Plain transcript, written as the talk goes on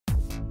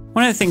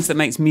One of the things that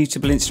makes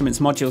Mutable Instruments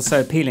modules so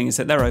appealing is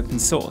that they're open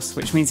source,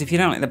 which means if you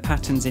don't like the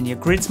patterns in your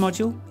grids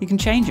module, you can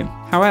change them.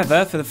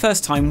 However, for the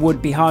first time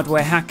would-be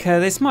hardware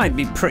hacker, this might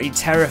be pretty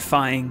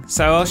terrifying,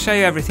 so I'll show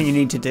you everything you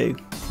need to do.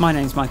 My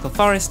name's Michael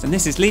Forrest, and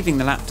this is Leaving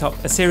the Laptop,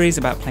 a series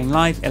about playing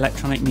live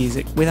electronic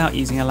music without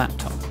using a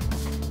laptop.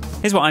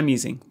 Here's what I'm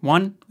using.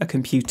 1. A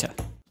computer.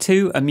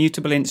 2. A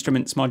Mutable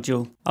Instruments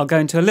module. I'll go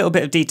into a little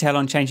bit of detail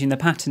on changing the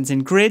patterns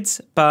in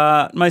grids,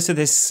 but most of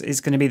this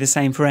is going to be the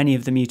same for any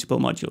of the Mutable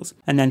modules.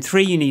 And then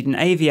 3, you need an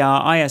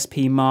AVR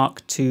ISP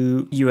Mark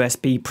II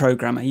USB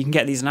programmer. You can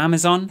get these on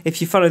Amazon. If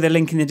you follow the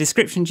link in the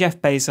description,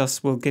 Jeff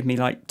Bezos will give me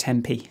like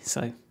 10p,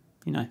 so,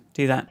 you know,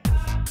 do that.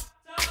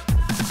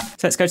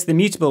 So let's go to the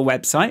Mutable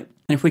website,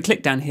 and if we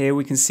click down here,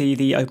 we can see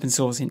the open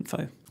source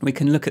info. We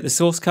can look at the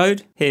source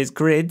code. Here's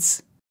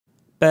grids.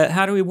 But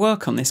how do we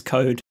work on this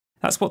code?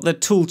 That's what the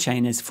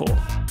Toolchain is for.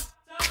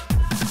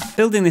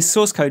 Building this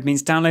source code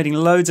means downloading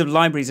loads of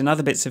libraries and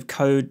other bits of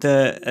code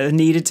that are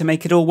needed to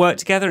make it all work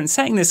together, and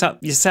setting this up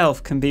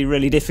yourself can be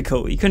really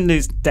difficult. You can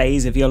lose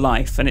days of your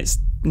life, and it's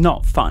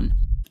not fun.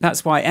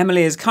 That's why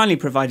Emily has kindly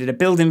provided a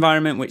build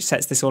environment which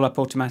sets this all up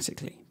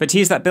automatically. But to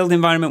use that build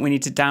environment, we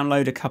need to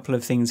download a couple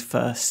of things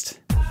first.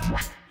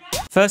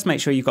 First, make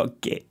sure you've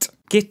got Git.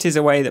 Git is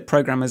a way that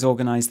programmers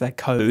organize their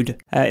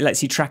code. It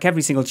lets you track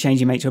every single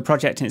change you make to a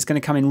project, and it's going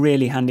to come in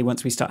really handy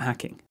once we start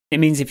hacking. It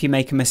means if you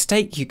make a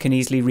mistake, you can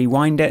easily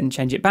rewind it and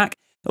change it back.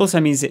 It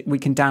also means that we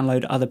can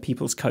download other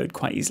people's code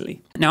quite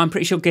easily. Now, I'm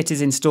pretty sure Git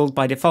is installed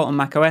by default on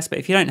macOS, but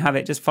if you don't have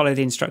it, just follow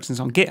the instructions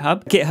on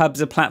GitHub.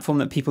 GitHub's a platform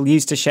that people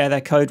use to share their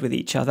code with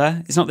each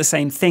other. It's not the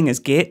same thing as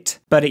Git,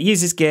 but it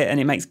uses Git and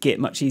it makes Git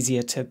much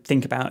easier to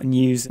think about and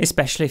use,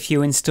 especially if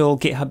you install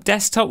GitHub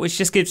Desktop, which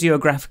just gives you a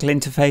graphical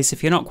interface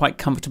if you're not quite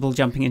comfortable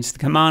jumping into the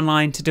command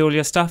line to do all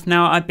your stuff.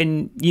 Now, I've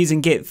been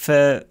using Git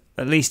for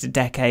at least a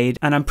decade,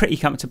 and I'm pretty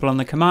comfortable on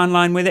the command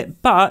line with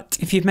it, but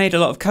if you've made a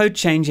lot of code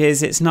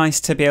changes, it's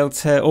nice to be able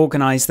to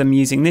organize them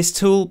using this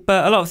tool,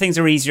 but a lot of things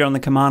are easier on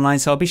the command line,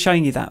 so I'll be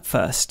showing you that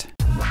first.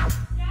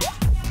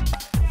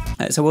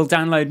 So we'll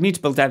download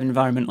Mutable Dev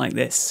environment like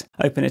this.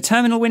 Open a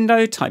terminal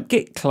window, type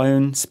git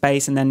clone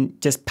space, and then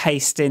just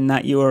paste in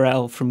that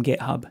URL from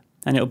GitHub,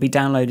 and it'll be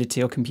downloaded to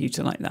your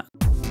computer like that.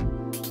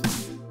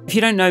 If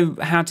you don't know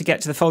how to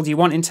get to the folder you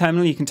want in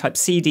terminal, you can type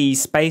cd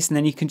space and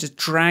then you can just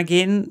drag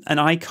in an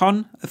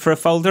icon for a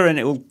folder and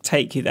it will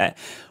take you there.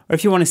 Or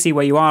if you want to see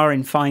where you are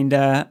in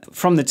Finder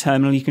from the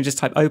terminal, you can just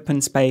type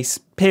open space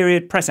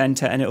period, press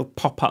enter, and it'll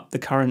pop up the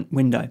current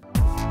window.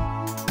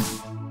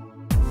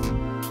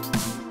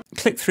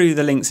 Click through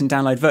the links and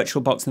download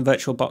VirtualBox and the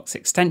VirtualBox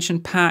extension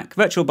pack.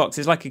 VirtualBox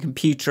is like a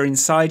computer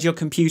inside your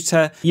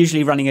computer,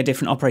 usually running a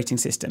different operating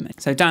system.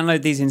 So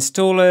download these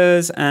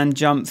installers and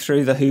jump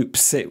through the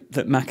hoops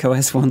that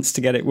macOS wants to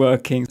get it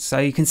working. So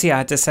you can see I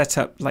had to set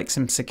up like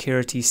some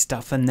security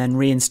stuff and then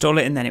reinstall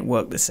it, and then it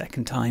worked the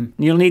second time.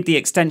 And you'll need the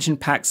extension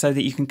pack so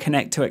that you can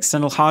connect to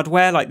external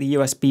hardware like the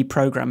USB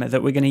programmer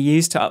that we're going to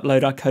use to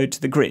upload our code to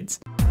the grids.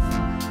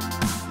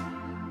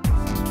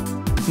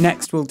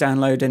 Next, we'll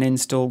download and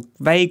install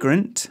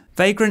Vagrant.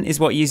 Vagrant is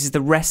what uses the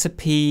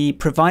recipe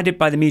provided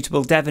by the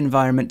Mutable Dev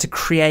environment to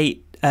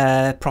create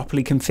a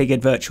properly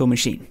configured virtual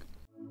machine.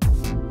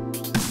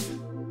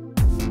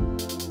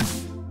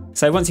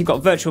 So once you've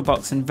got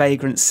VirtualBox and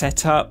Vagrant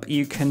set up,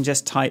 you can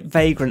just type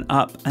Vagrant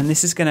up, and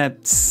this is going to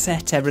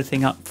set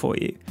everything up for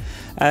you.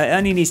 It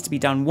only needs to be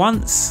done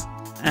once,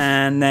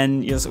 and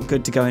then you're sort of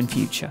good to go in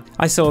future.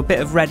 I saw a bit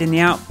of red in the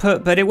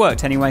output, but it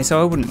worked anyway,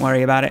 so I wouldn't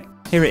worry about it.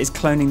 Here it is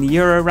cloning the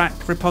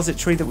Eurorack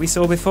repository that we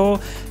saw before,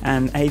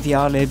 and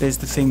AVRlib is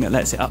the thing that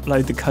lets it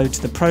upload the code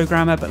to the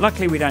programmer, but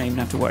luckily we don't even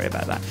have to worry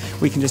about that.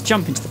 We can just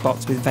jump into the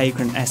box with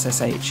Vagrant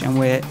SSH, and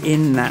we're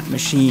in that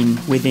machine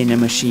within a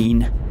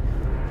machine.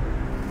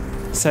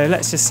 So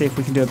let's just see if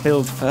we can do a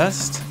build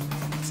first,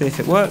 see if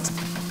it works.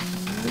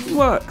 It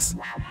works!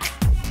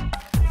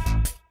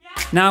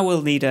 Now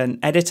we'll need an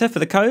editor for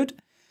the code.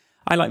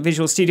 I like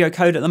Visual Studio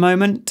Code at the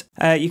moment.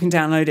 You can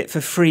download it for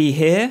free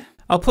here.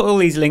 I'll put all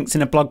these links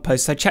in a blog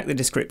post, so check the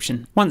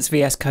description. Once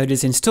VS Code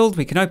is installed,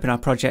 we can open our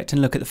project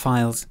and look at the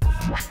files.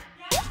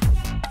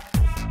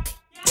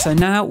 So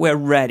now we're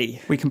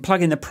ready. We can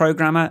plug in the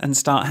programmer and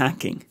start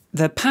hacking.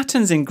 The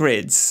patterns in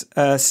grids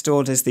are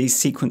stored as these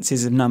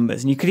sequences of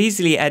numbers, and you could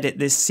easily edit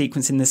this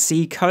sequence in the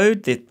C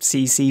code, the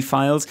CC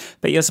files,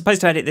 but you're supposed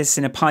to edit this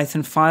in a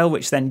Python file,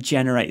 which then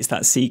generates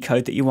that C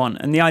code that you want.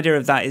 And the idea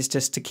of that is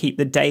just to keep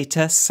the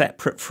data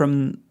separate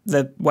from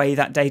the way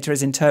that data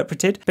is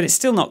interpreted, but it's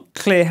still not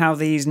clear how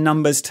these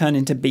numbers turn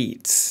into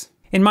beats.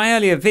 In my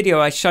earlier video,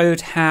 I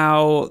showed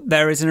how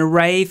there is an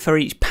array for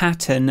each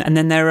pattern, and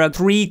then there are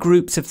 3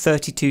 groups of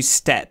 32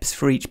 steps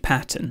for each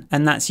pattern,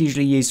 and that's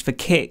usually used for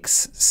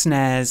kicks,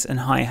 snares, and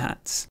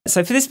hi-hats.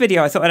 So for this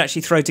video, I thought I'd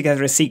actually throw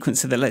together a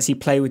sequencer that lets you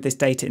play with this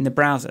data in the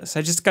browser.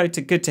 So just go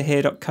to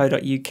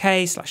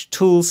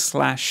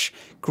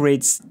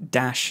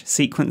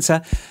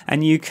goodtohear.co.uk/tools/grids-sequencer,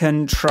 and you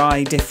can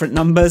try different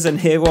numbers and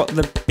hear what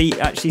the beat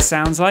actually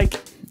sounds like.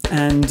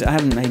 And I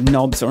haven't made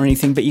knobs or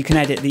anything, but you can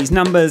edit these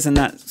numbers and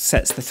that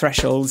sets the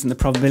thresholds and the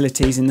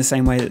probabilities in the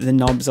same way that the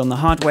knobs on the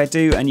hardware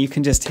do, and you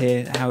can just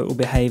hear how it will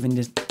behave in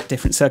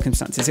different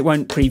circumstances. It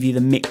won't preview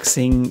the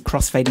mixing,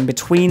 crossfading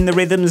between the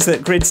rhythms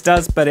that Grids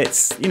does, but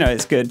it's, you know,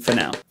 it's good for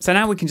now. So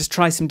now we can just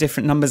try some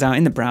different numbers out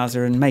in the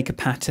browser and make a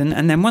pattern,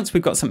 and then once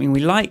we've got something we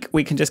like,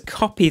 we can just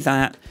copy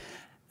that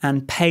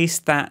and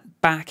paste that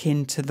back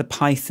into the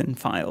Python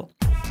file.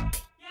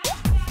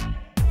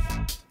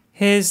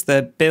 Here's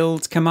the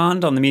build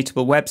command on the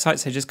Mutable website,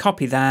 so just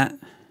copy that,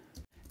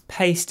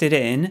 paste it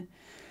in,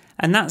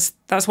 and that's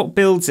what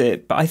builds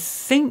it. But I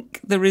think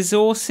the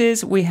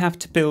resources we have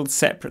to build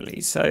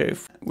separately. So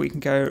if we can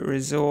go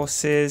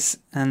resources,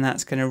 and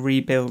that's going to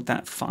rebuild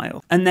that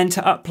file. And then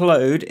to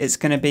upload, it's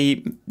going to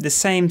be the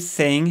same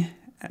thing,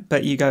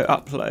 but you go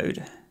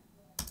upload.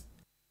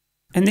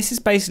 And this is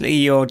basically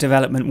your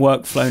development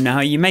workflow now.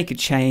 You make a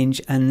change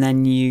and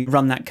then you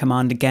run that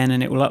command again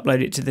and it will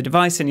upload it to the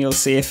device and you'll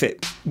see if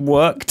it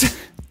worked.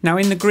 Now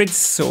in the grid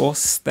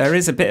source, there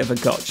is a bit of a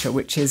gotcha,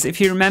 which is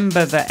if you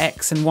remember the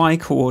X and Y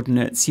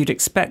coordinates, you'd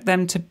expect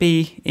them to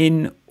be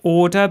in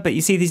order, but you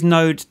see these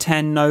node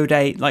 10, node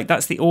 8, like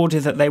that's the order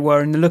that they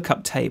were in the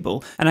lookup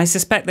table. And I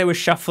suspect they were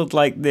shuffled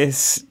like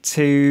this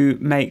to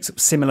make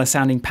similar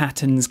sounding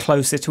patterns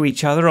closer to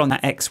each other on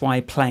that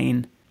XY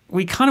plane.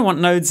 We kind of want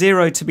node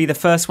 0 to be the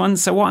first one,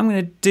 so what I'm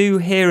going to do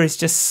here is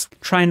just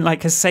try and,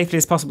 like, as safely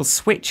as possible,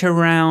 switch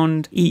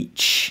around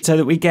each so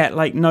that we get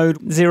like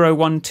node 0,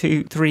 1,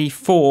 2, 3,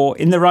 4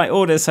 in the right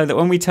order, so that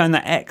when we turn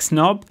the X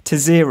knob to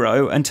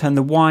 0 and turn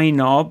the Y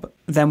knob,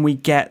 then we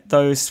get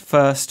those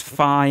first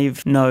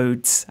 5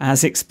 nodes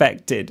as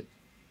expected.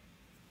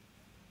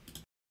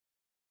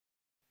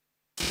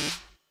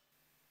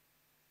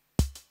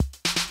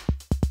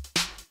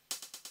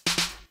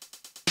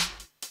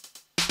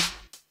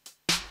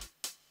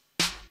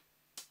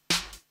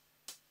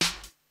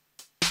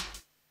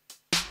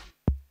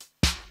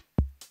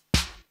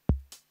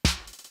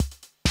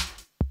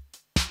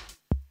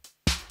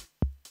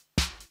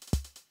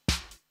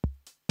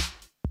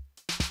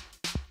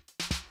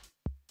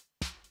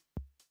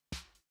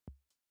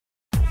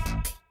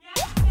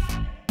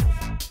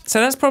 So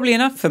that's probably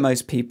enough for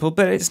most people,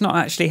 but it's not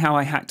actually how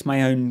I hacked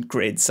my own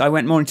grids. I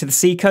went more into the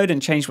C code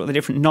and changed what the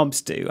different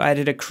knobs do. I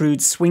added a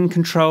crude swing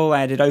control,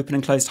 I added open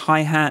and closed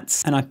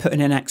hi-hats, and I put in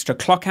an extra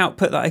clock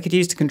output that I could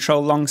use to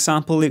control long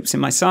sample loops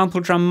in my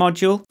sample drum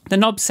module. The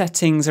knob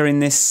settings are in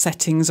this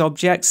settings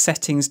object,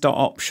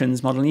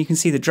 settings.options model, and you can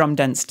see the drum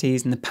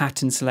densities and the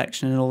pattern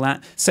selection and all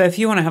that. So if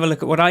you want to have a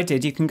look at what I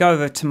did, you can go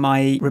over to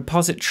my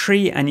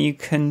repository and you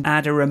can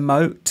add a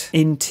remote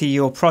into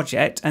your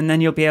project, and then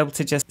you'll be able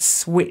to just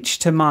switch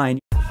to mine.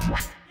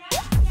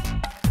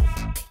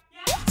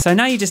 So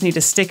now you just need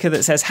a sticker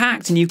that says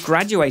hacked and you've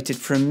graduated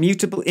from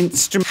Mutable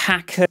Instrument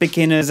Hacker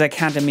Beginners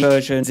Academy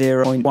version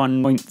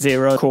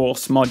 0.1.0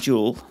 course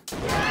module.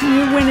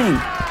 You're winning!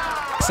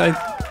 So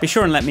be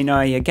sure and let me know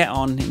how you get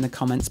on in the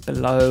comments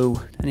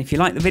below. And if you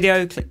like the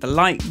video, click the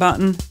like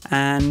button.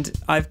 And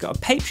I've got a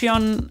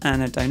Patreon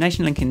and a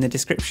donation link in the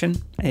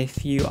description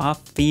if you are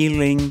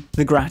feeling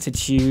the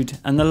gratitude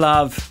and the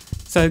love.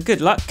 So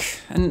good luck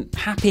and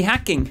happy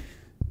hacking!